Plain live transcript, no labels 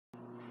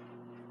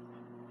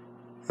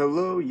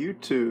Hello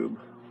YouTube,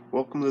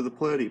 welcome to the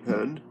Platy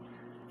Pen.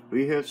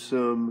 We have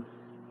some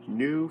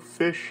new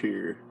fish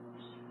here.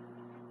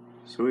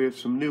 So we have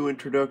some new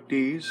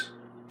introductees.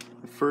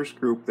 The first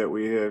group that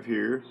we have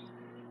here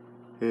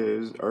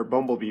is our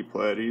Bumblebee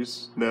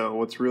Platys. Now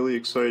what's really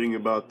exciting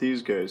about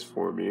these guys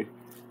for me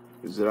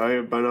is that I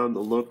have been on the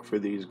look for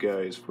these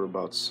guys for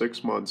about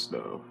 6 months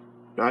now.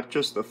 Not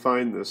just to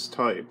find this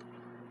type,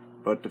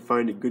 but to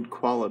find a good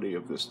quality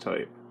of this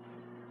type.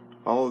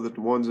 All of the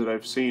ones that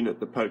I've seen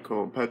at the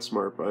Petco and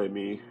PetSmart by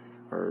me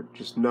are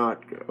just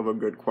not of a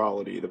good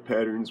quality. The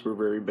patterns were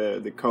very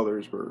bad. The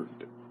colors were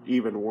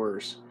even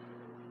worse.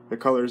 The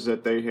colors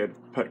that they had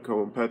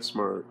Petco and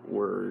PetSmart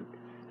were,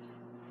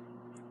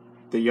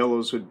 the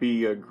yellows would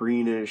be a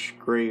greenish,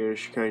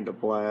 grayish kind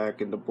of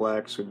black, and the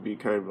blacks would be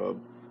kind of a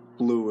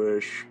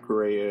bluish,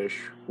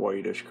 grayish,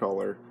 whitish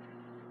color.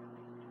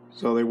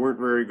 So they weren't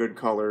very good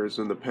colors,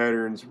 and the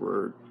patterns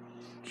were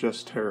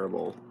just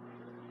terrible.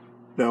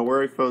 Now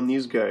where I found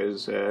these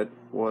guys at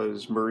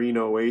was Marine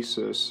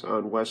Oasis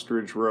on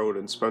Westridge Road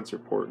in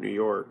Spencerport, New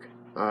York.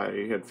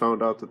 I had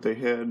found out that they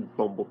had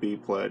Bumblebee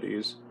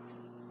Platys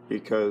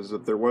because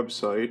of their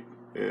website,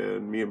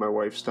 and me and my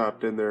wife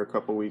stopped in there a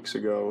couple weeks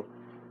ago.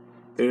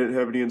 They didn't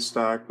have any in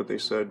stock, but they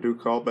said do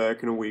call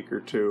back in a week or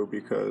two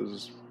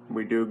because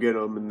we do get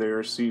them and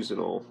they're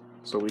seasonal.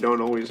 So we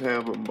don't always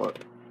have them, but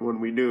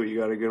when we do, you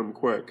gotta get them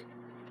quick.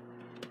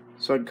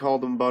 So I'd called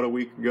them about a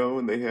week ago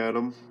and they had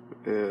them.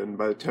 And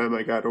by the time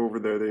I got over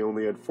there, they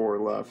only had 4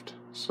 left.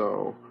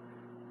 So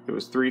it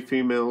was 3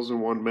 females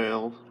and 1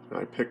 male.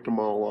 I picked them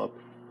all up,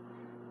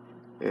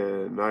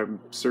 and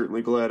I'm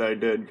certainly glad I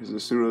did, because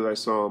as soon as I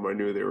saw them, I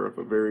knew they were of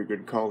a very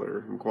good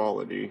color and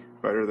quality,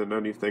 better than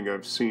anything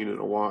I've seen in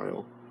a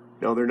while.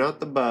 Now they're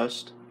not the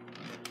best.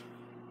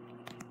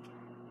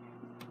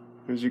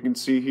 As you can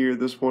see here,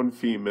 this one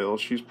female,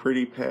 she's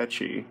pretty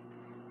patchy,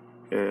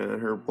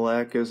 and her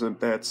black isn't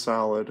that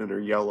solid, and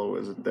her yellow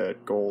isn't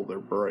that gold or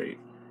bright.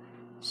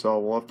 So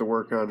we'll have to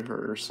work on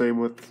her. Same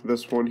with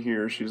this one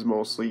here, she's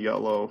mostly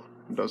yellow,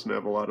 doesn't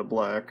have a lot of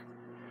black.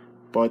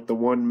 But the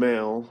one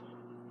male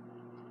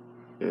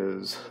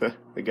is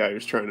the guy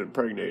who's trying to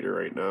impregnate her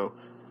right now.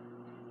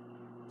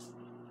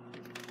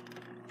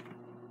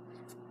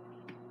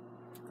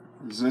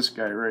 Is this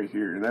guy right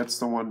here. That's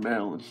the one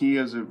male, and he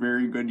has a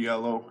very good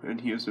yellow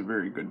and he has a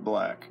very good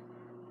black.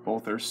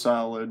 Both are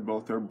solid,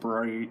 both are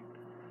bright.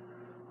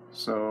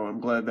 So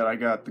I'm glad that I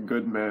got the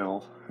good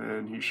male,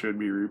 and he should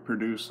be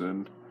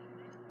reproducing.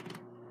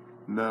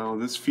 Now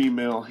this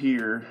female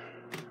here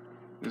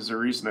is the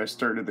reason I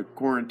started the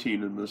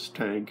quarantine in this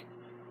tank.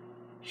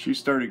 She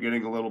started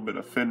getting a little bit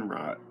of fin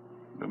rot.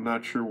 I'm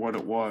not sure what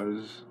it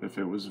was, if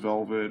it was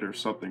velvet or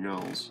something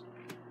else.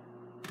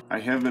 I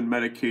have been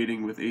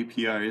medicating with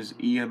API's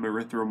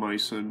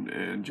erythromycin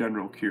and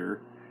general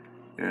cure,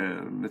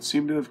 and it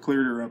seemed to have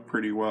cleared her up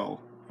pretty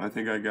well. I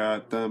think I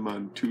got them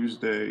on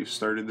Tuesday,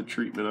 started the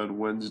treatment on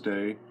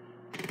Wednesday.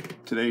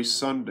 Today's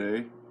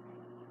Sunday,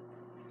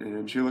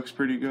 and she looks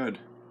pretty good.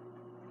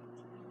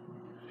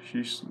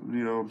 She's,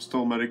 I'm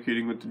still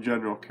medicating with the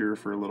general cure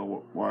for a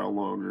little while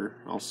longer.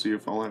 I'll see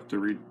if I'll have to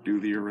redo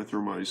the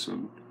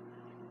erythromycin.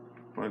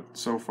 But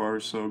so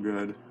far, so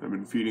good. I've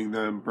been feeding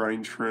them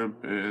brine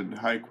shrimp and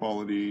high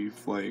quality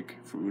flake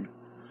food.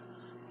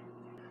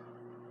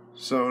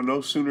 So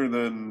no sooner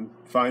than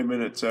 5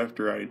 minutes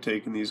after I had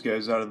taken these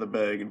guys out of the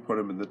bag and put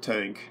them in the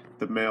tank,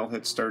 the male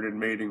had started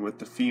mating with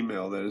the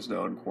female that is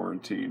now in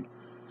quarantine.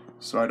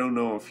 So I don't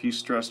know if he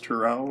stressed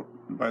her out,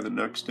 and by the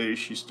next day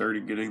she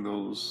started getting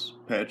those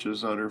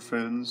patches on her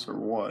fins, or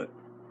what.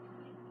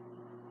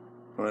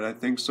 But I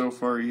think so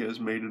far he has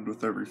mated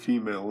with every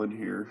female in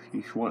here.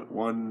 He went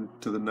one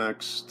to the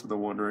next, to the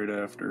one right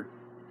after.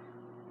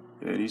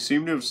 And he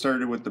seemed to have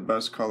started with the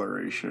best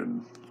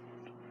coloration,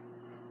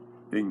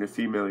 being the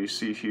female you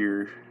see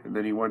here, and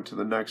then he went to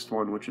the next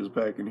one, which is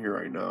back in here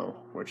right now,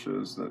 which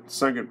is the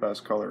second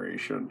best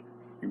coloration.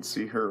 You can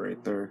see her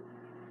right there.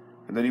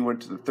 And then he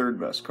went to the third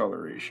best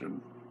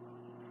coloration.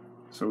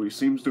 So he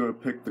seems to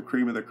have picked the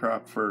cream of the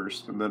crop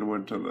first, and then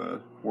went to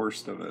the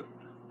worst of it.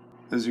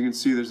 As you can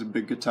see, there's a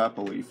big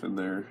catappa leaf in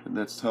there, and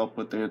that's to help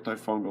with the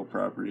antifungal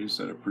properties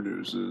that it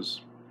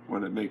produces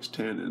when it makes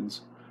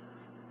tannins.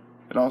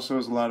 It also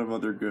has a lot of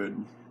other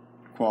good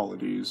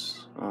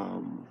qualities.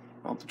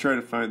 I'll have to try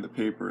to find the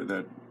paper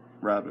that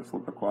Rabbit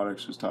Flip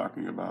Aquatics was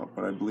talking about,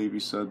 but I believe he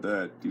said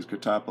that these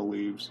catappa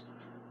leaves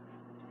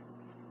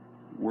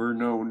were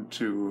known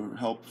to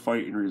help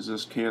fight and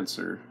resist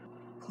cancer.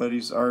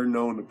 Platys are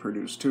known to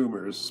produce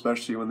tumors,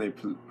 especially when they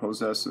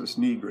possess this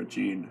Negra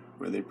gene,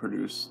 where they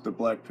produce the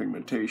black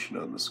pigmentation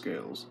on the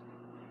scales.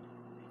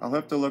 I'll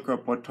have to look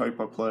up what type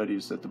of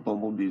Platys that the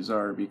bumblebees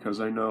are, because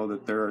I know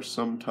that there are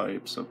some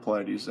types of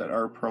Platys that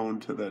are prone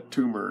to that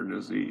tumor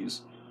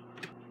disease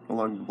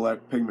along the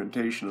black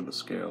pigmentation of the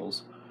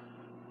scales,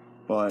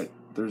 but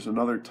there's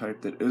another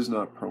type that is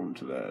not prone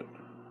to that,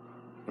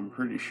 I'm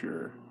pretty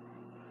sure.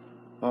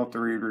 I'll have to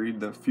reread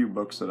the few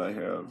books that I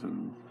have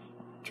and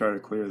try to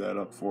clear that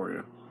up for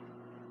you.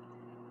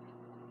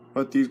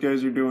 But these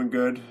guys are doing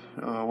good.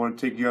 I want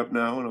to take you up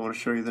now and I want to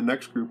show you the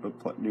next group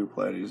of new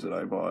Platys that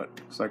I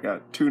bought. So I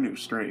got 2 new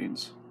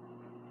strains.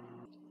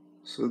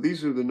 So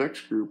these are the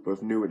next group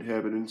of new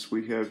inhabitants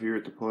we have here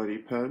at the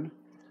Platy Pen.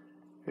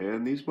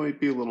 And these might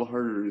be a little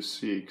harder to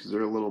see because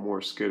they're a little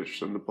more skittish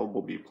than the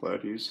Bumblebee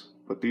Platys.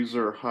 But these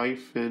are high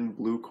fin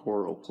Blue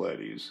Coral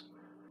Platys.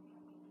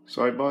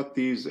 So I bought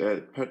these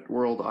at Pet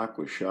World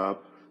Aqua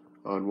Shop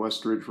on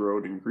West Ridge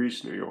Road in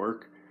Greece, New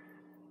York.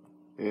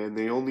 And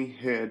they only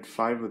had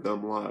 5 of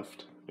them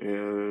left.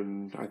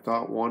 And I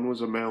thought 1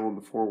 was a male and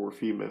the 4 were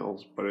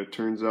females, but it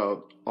turns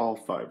out all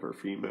 5 are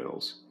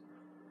females.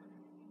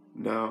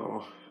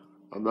 Now,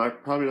 I'm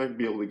probably not going to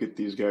be able to get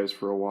these guys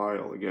for a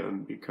while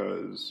again,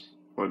 because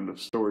when the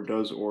store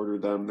does order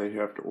them, they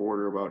have to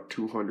order about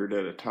 200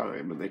 at a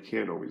time, and they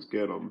can't always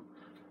get them.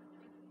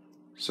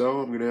 So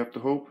I'm going to have to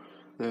hope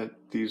that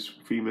these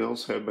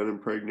females have been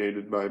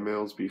impregnated by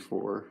males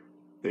before.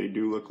 They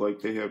do look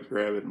like they have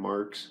gravid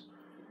marks.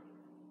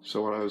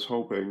 So what I was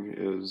hoping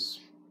is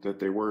that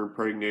they were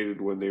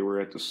impregnated when they were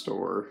at the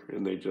store,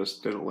 and they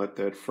just didn't let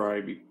that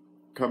fry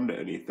come to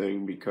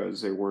anything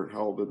because they weren't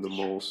held in the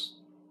most,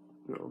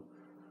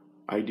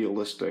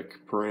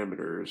 idealistic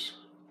parameters,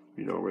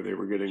 where they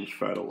were getting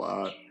fed a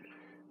lot.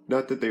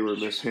 Not that they were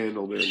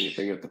mishandled or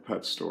anything at the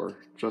pet store,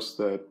 just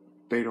that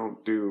they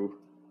don't do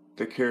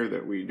the care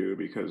that we do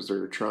because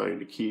they're trying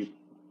to keep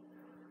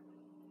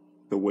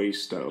the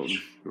waste down,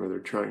 or they're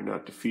trying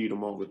not to feed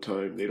them all the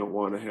time. They don't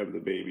want to have the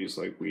babies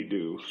like we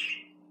do.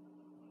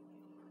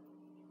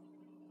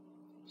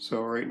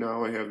 So right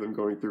now I have them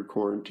going through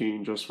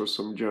quarantine just with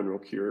some general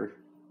cure.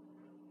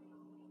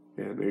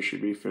 And they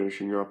should be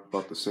finishing up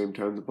about the same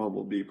time the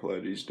Bumblebee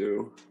Platys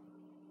do.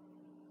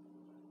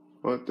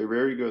 But they're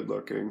very good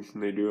looking,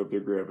 and they do have their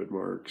gravid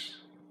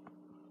marks.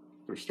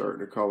 They're starting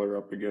to color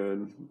up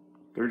again.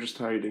 They're just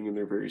hiding, and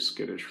they're very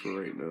skittish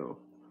for right now.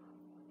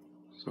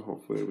 So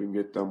hopefully we can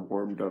get them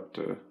warmed up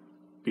to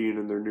being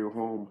in their new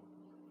home.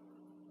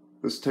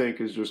 This tank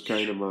is just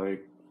kind of my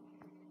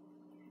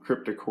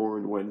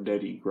Cryptocorn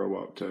Wendetti grow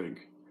out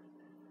tank.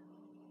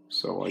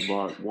 So I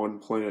bought 1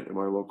 plant in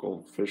my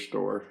local fish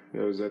store. It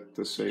was at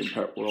the same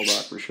Pet World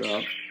Aqua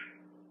Shop.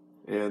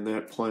 And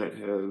that plant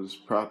has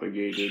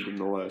propagated in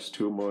the last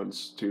 2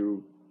 months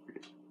to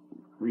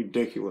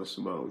ridiculous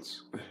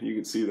amounts. You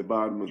can see the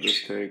bottom of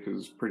this tank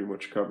is pretty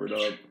much covered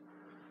up.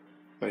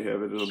 I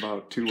have it in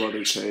about 2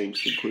 other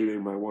tanks,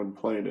 including my one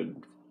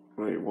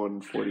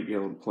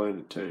 40-gallon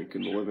planted tank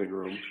in the living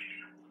room.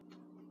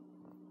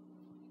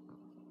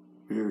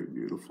 Very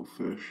beautiful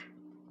fish.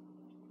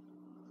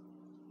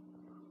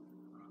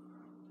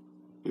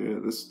 Yeah,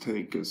 this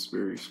tank is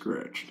very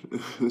scratched.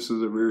 This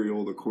is a very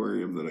old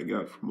aquarium that I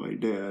got from my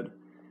dad.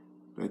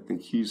 I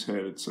think he's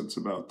had it since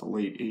about the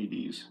late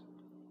 80s.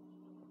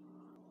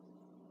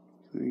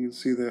 So you can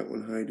see that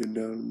one hiding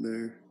down in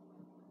there.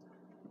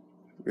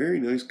 Very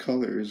nice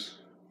colors.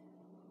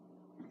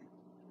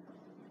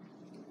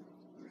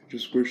 I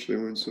just wish they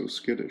weren't so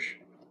skittish.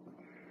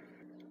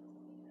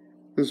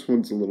 This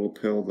one's a little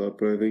pilled up,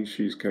 but I think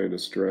she's kind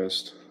of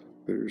stressed.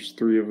 There's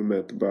 3 of them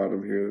at the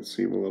bottom here that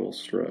seem a little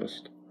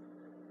stressed.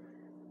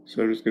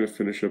 So I'm just going to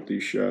finish up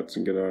these shots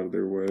and get out of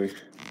their way.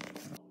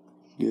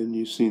 Again,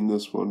 you've seen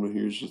this one, but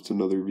here's just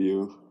another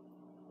view.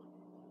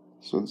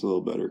 This one's a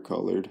little better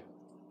colored.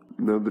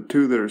 Now the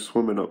 2 that are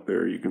swimming up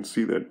there, you can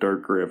see that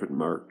dark gravid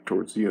mark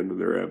towards the end of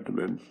their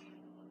abdomen.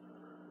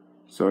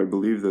 So I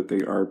believe that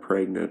they are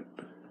pregnant.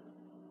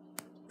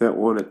 That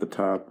one at the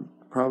top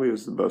probably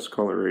is the best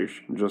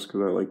coloration, just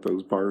because I like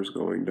those bars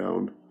going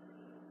down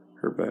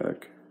her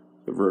back,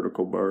 the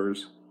vertical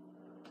bars.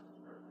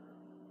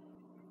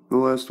 The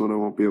last one I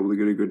won't be able to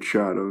get a good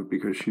shot of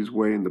because she's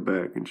way in the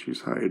back and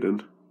she's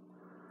hiding.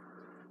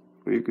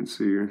 But you can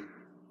see her.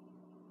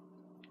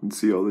 You can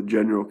see all the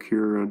general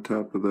cure on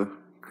top of the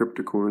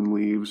Cryptocorn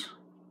leaves.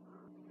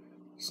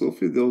 So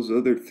hopefully those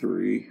other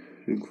 3,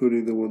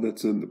 including the one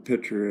that's in the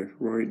picture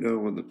right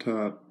now on the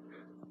top,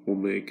 will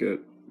make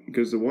it.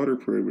 Because the water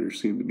parameters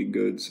seem to be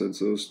good, since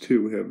those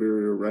 2 have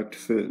very erect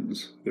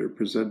fins. They're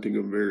presenting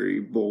them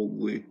very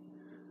boldly.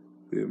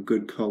 They have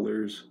good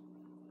colors.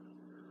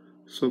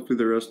 So hopefully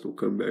the rest will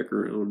come back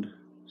around.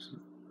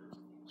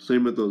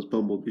 Same with those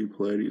Bumblebee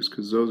Platys,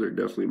 because those are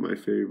definitely my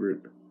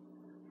favorite.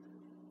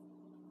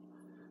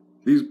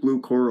 These Blue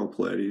Coral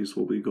Platys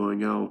will be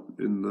going out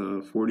in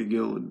the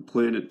 40-gallon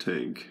planted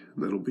tank.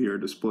 That'll be our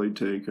display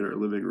tank in our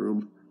living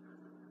room.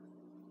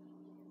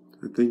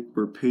 I think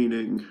we're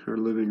painting our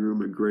living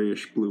room a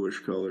grayish bluish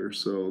color,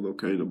 so they'll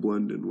kind of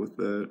blend in with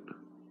that.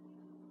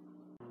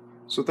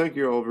 So thank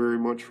you all very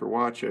much for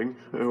watching.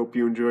 I hope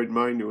you enjoyed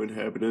my new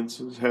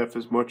inhabitants half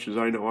as much as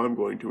I know I'm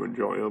going to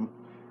enjoy them.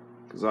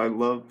 Because I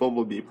love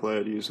Bumblebee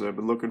Platys and I've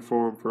been looking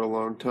for them for a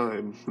long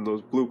time. And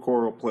those Blue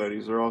Coral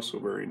Platys are also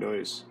very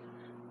nice.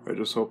 I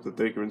just hope that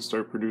they can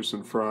start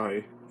producing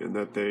fry and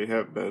that they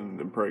have been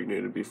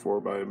impregnated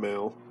before by a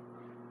male.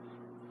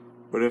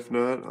 But if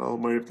not, I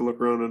might have to look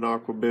around an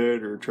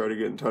Aquabid or try to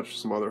get in touch with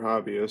some other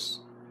hobbyists.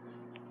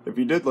 If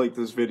you did like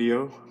this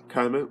video,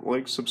 comment,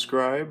 like,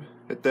 subscribe,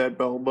 hit that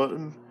bell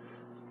button,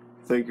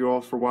 Thank you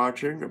all for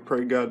watching. I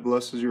pray God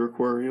blesses your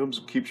aquariums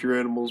and keeps your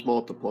animals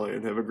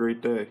multiplying. Have a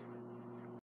great day.